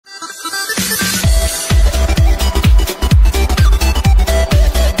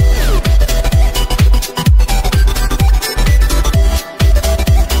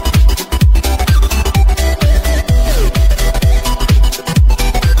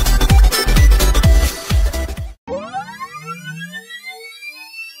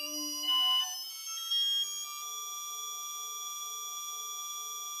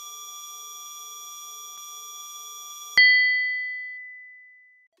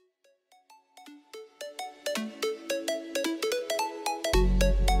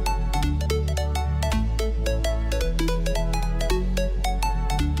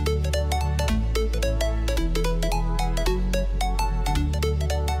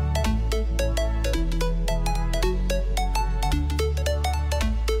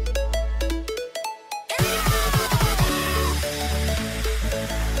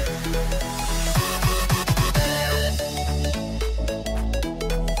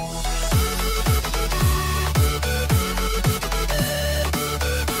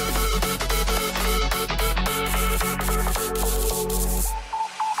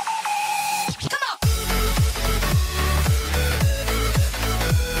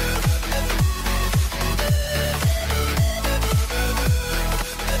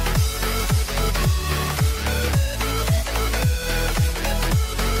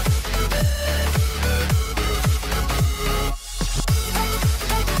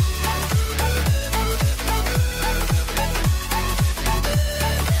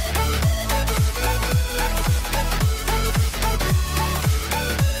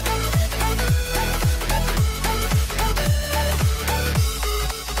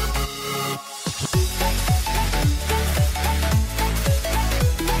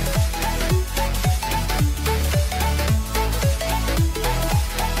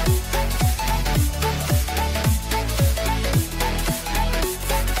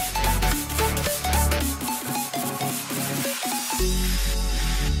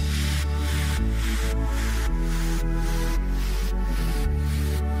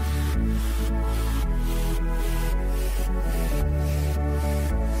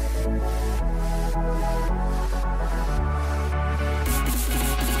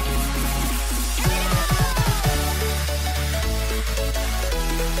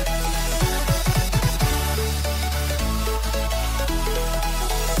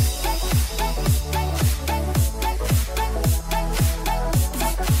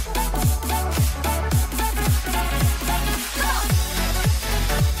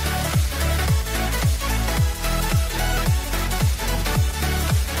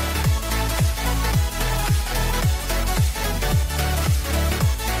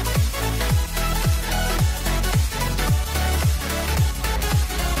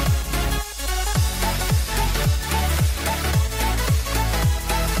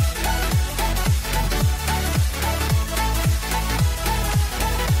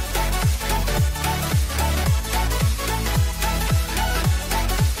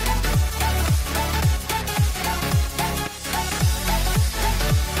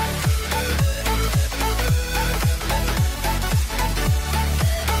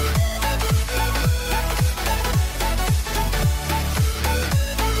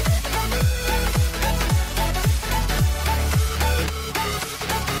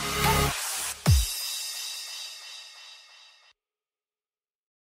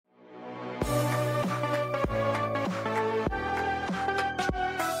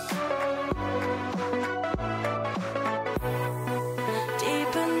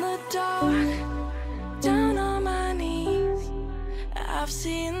I've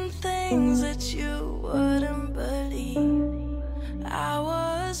seen things that you wouldn't believe. I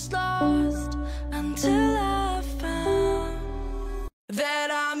was lost until I found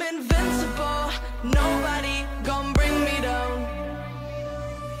that I'm invincible. Nobody gon' bring me down.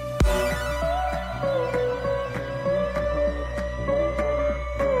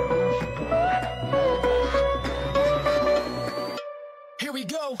 Here we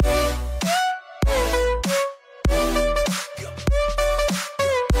go.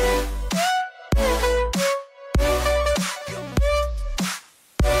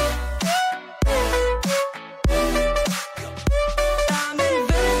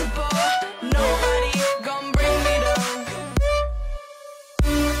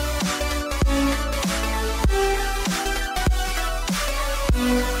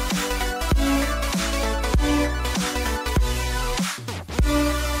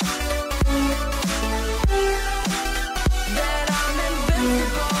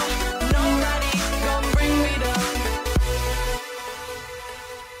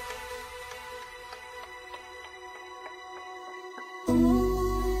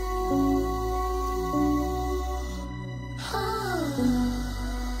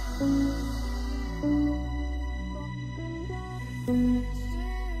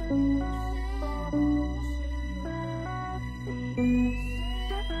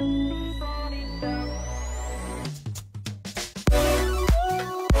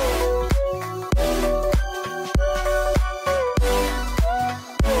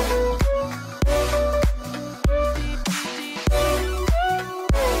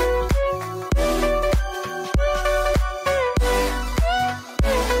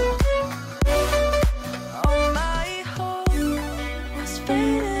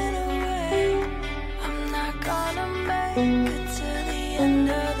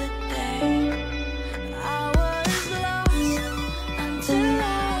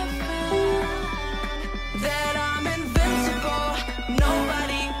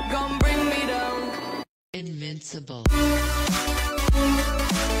 Invincible.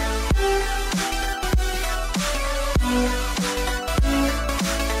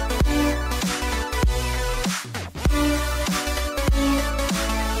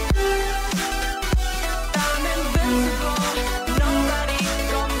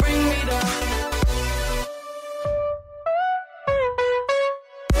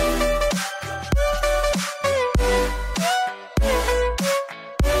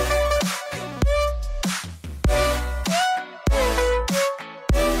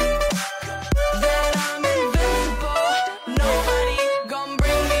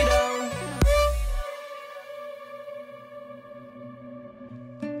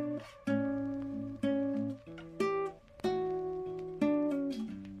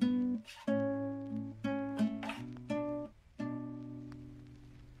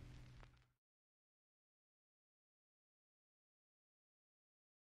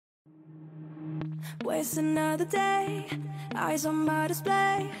 Waste another day, eyes on my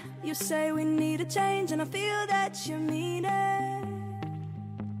display. You say we need a change and I feel that you mean it.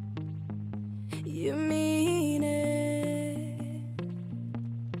 You mean it.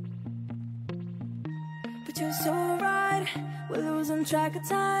 But you're so right, we're losing track of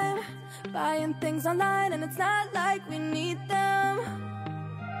time, buying things online and it's not like we need them.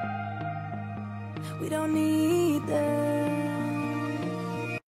 We don't need them.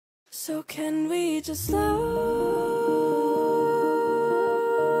 So can we just slow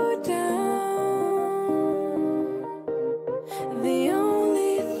down? The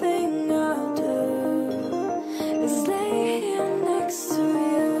only thing I'll do is lay here next to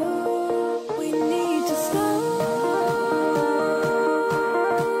you. We need to slow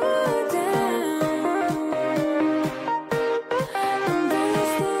down.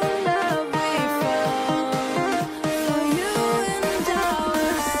 Embrace the love we found. For you and I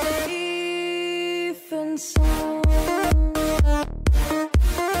are safe and sound.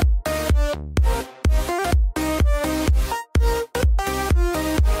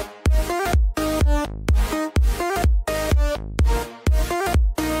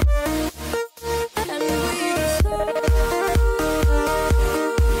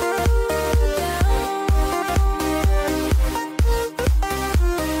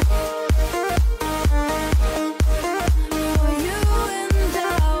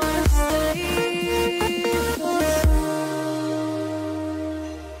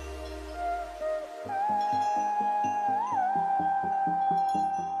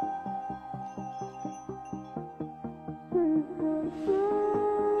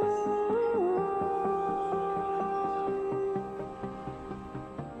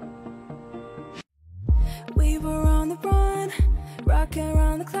 rocking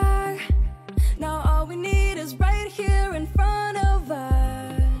around the clock. Now all we need is right here in front of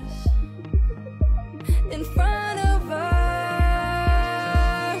us. In front of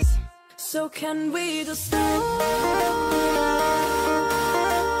us. So can we just slow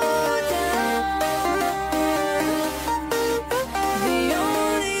down? The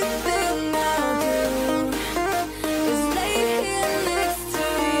only thing I'll do is lay here next to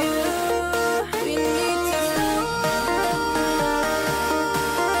you. We need to slow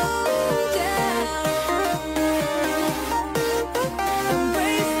down.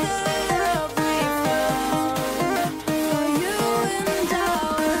 Embrace the love we found. For you and I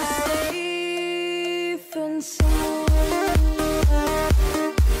are safe and sound.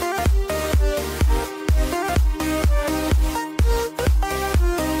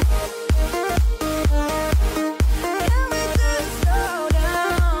 Can we just slow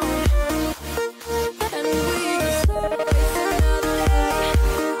down? And we can slow waste another day.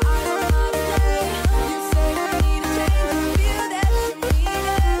 I don't know how to play. You say you need a change, feel that you need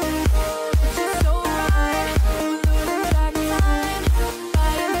it. But you're so right, we're losing track of time.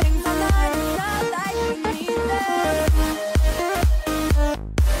 Fighting things online, it's not like we need it.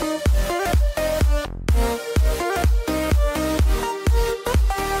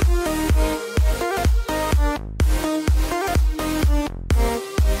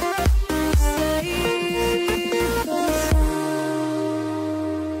 Safe and sound.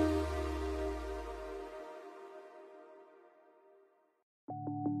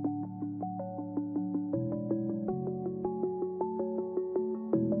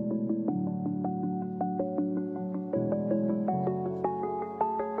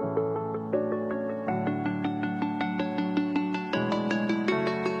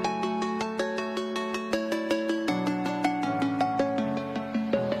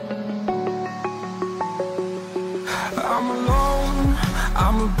 I'm alone,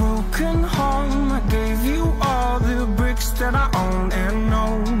 I'm a broken home. I gave you all the bricks that I own and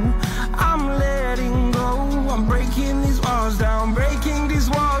know. I'm letting go, I'm breaking these walls down, breaking these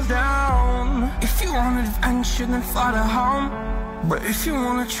walls down. If you want adventure, then fly to home. But if you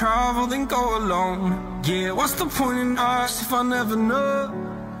wanna travel, then go alone. Yeah, what's the point in us if I never know?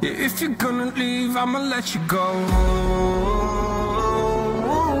 Yeah, if you're gonna leave, I'ma let you go.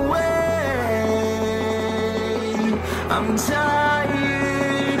 I'm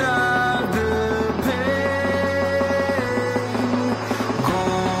tired of the pain. Go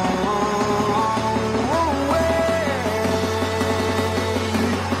away.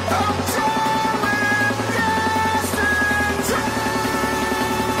 I'm tired with yesterday.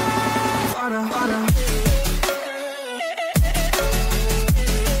 Harder, harder.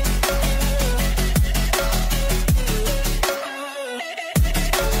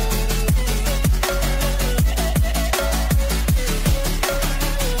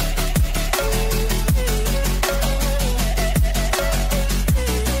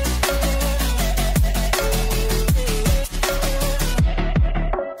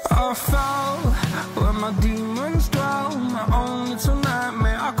 I fell where my demons dwell. My own little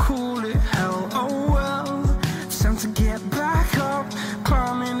nightmare, I call it hell. Oh well, it's time to get back up.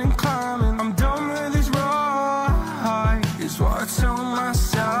 Climbing and climbing, I'm done with this ride, is what I tell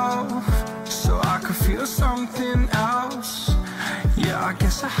myself, so I could feel something else. Yeah, I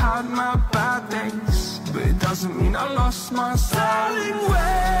guess I had my bad days, but it doesn't mean I lost my darling.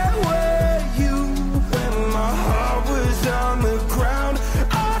 Where were you when my heart was on the ground?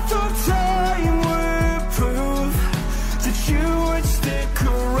 I thought time would prove that you would stick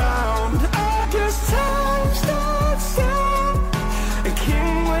around. I guess time starts down, a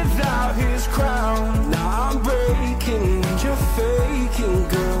king without his crown. Now I'm breaking and you're faking,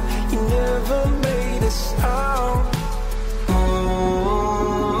 girl. You never made a sound.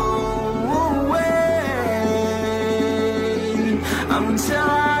 Oh, wait, I'm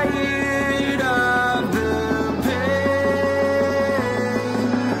tired of the pain.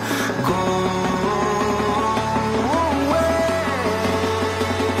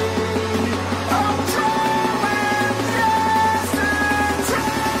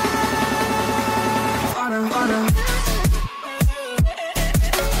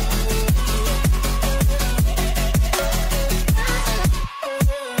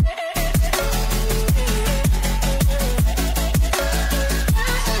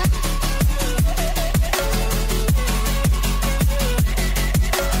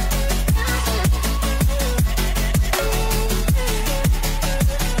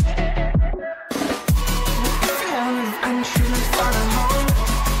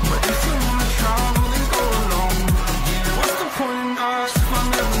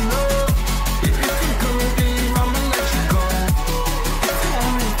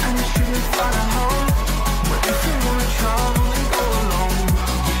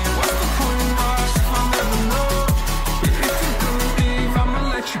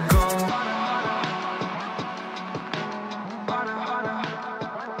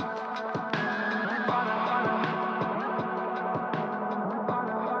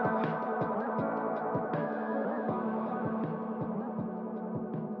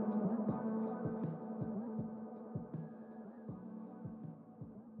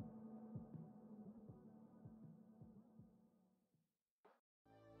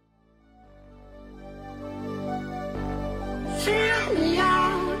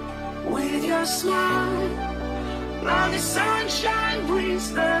 your smile. Now the sunshine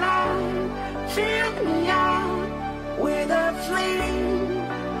brings the light. Fill me out with a flame.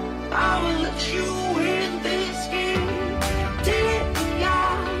 I will let you in this game. Take me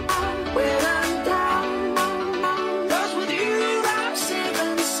out when I'm down. 'Cause with you I'm safe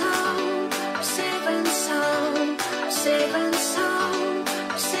and sound. Safe and sound. Safe and sound.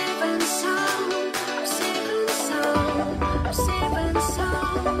 Safe and sound. Safe and sound. Safe and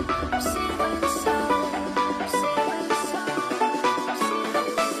sound. Safe and sound. Safe and sound.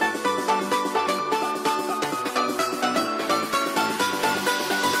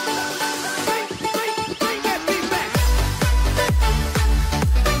 Bring that beat back.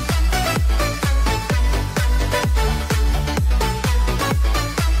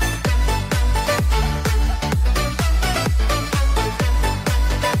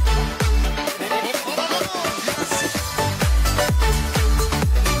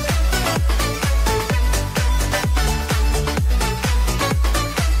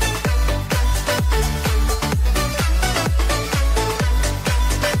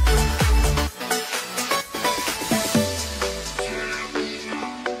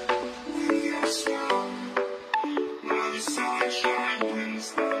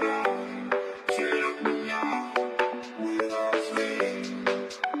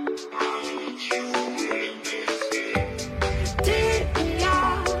 Take me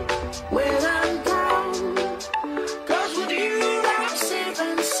out when I'm down. 'Cause with you I'm safe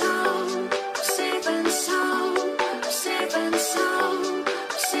and sound. Safe and sound. Safe and sound.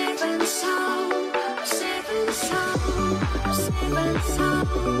 Safe and sound. Safe and sound. Safe and sound.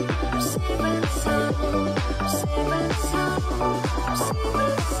 Safe and sound. Safe and sound. Safe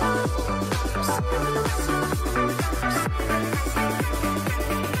and sound. Safe and sound.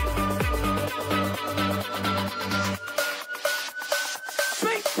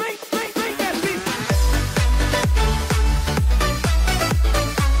 Bring that beat back.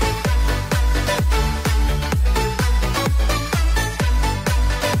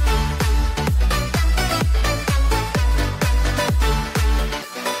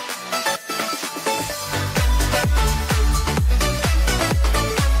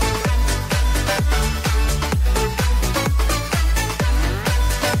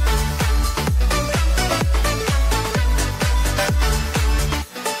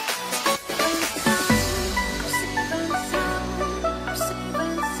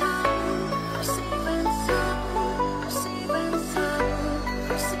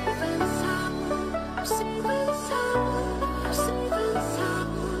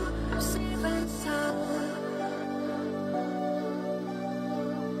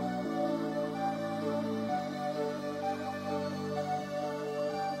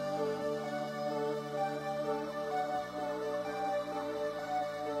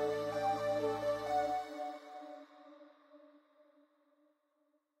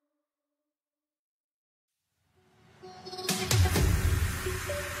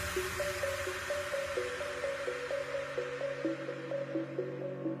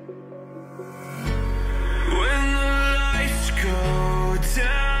 When the lights go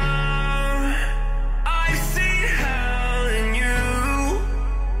down, I've seen hell in you,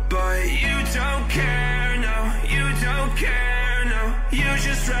 but you don't care, no, you don't care, no. You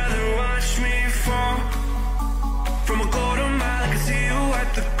just rather watch me fall from a quarter mile. I can see you at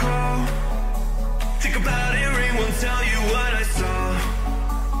the call. Think about it, ring won't tell you what I saw.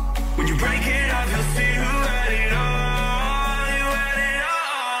 When you break it off, you'll see who had it all. You had it all.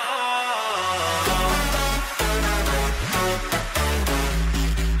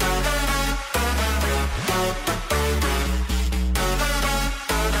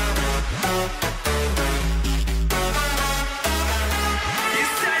 You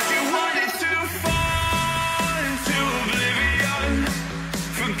said you wanted to fall into oblivion.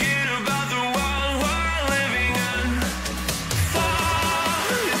 Forget about the world we're living in. Fall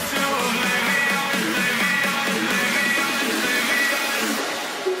into oblivion, oblivion, oblivion,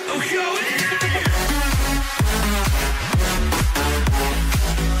 oblivion. Oh,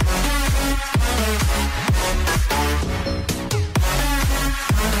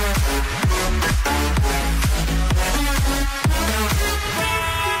 go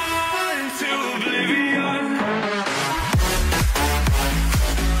fall into oblivion.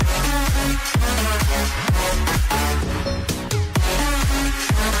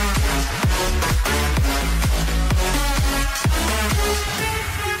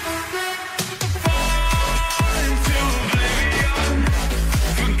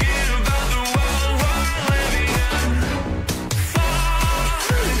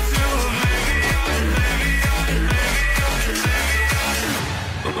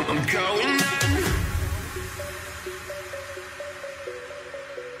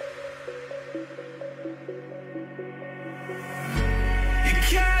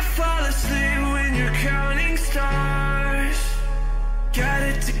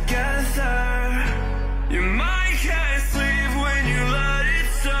 together. Your mind can't sleep when you let it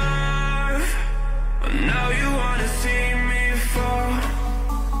serve. But now you wanna see me fall.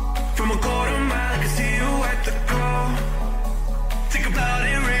 From a quarter mile, I can see you at the call. Think about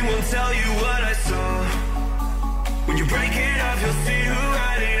it, ring won't tell you what I saw. When you break it off, you'll see who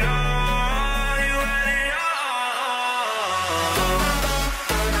had it all. You had it all.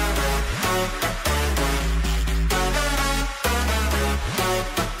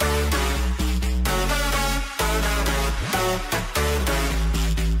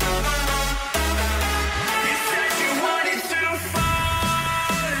 You said you wanted to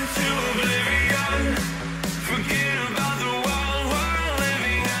fall into oblivion. Forget about the world we're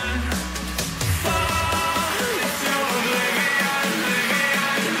living in. Fall into oblivion,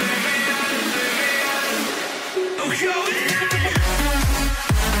 oblivion, oblivion.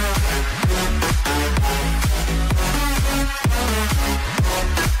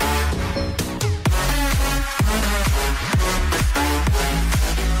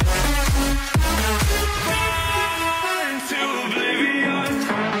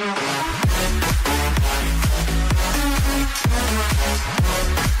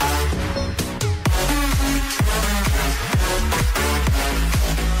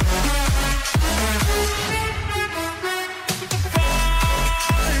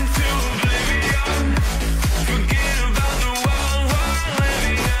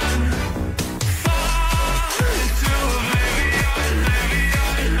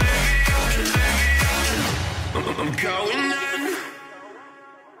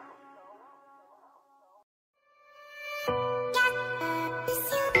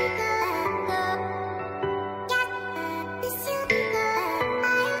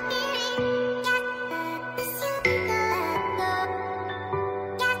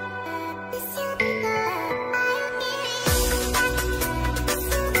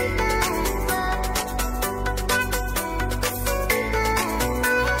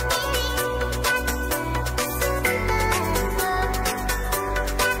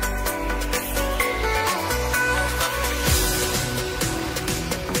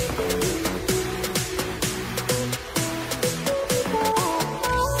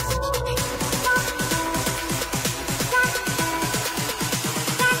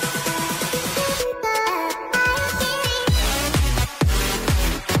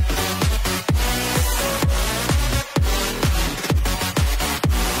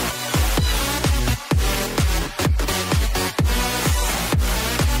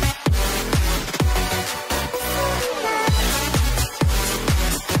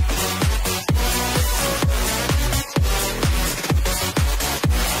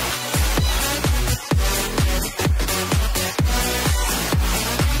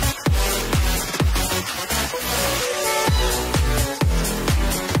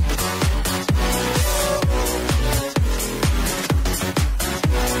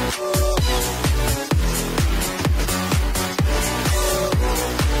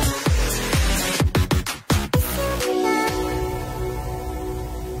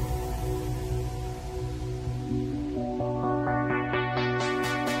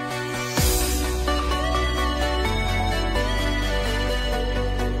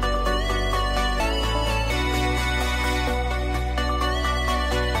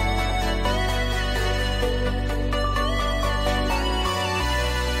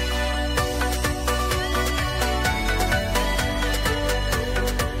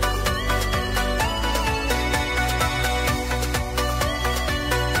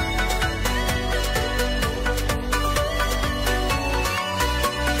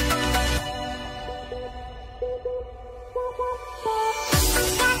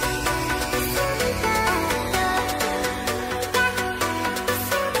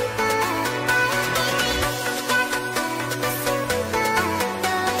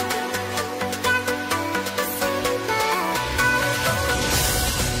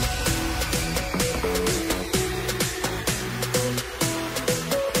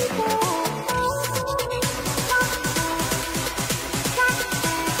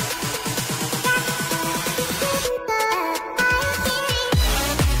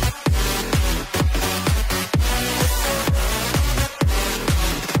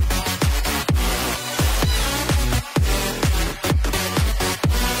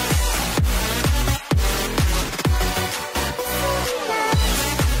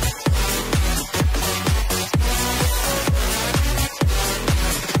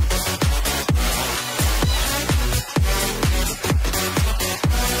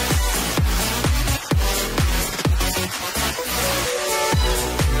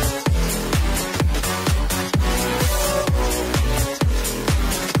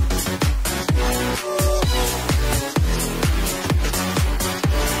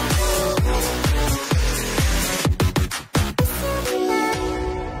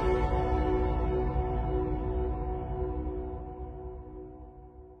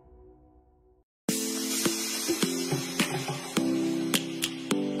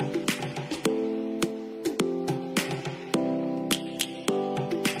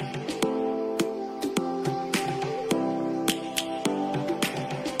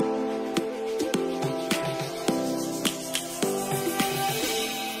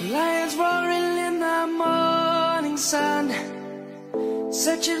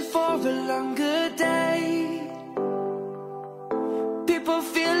 searching for a longer day. People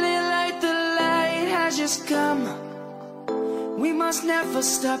feeling like the light has just come. We must never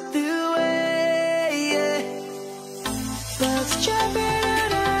stop the way. Birds chirping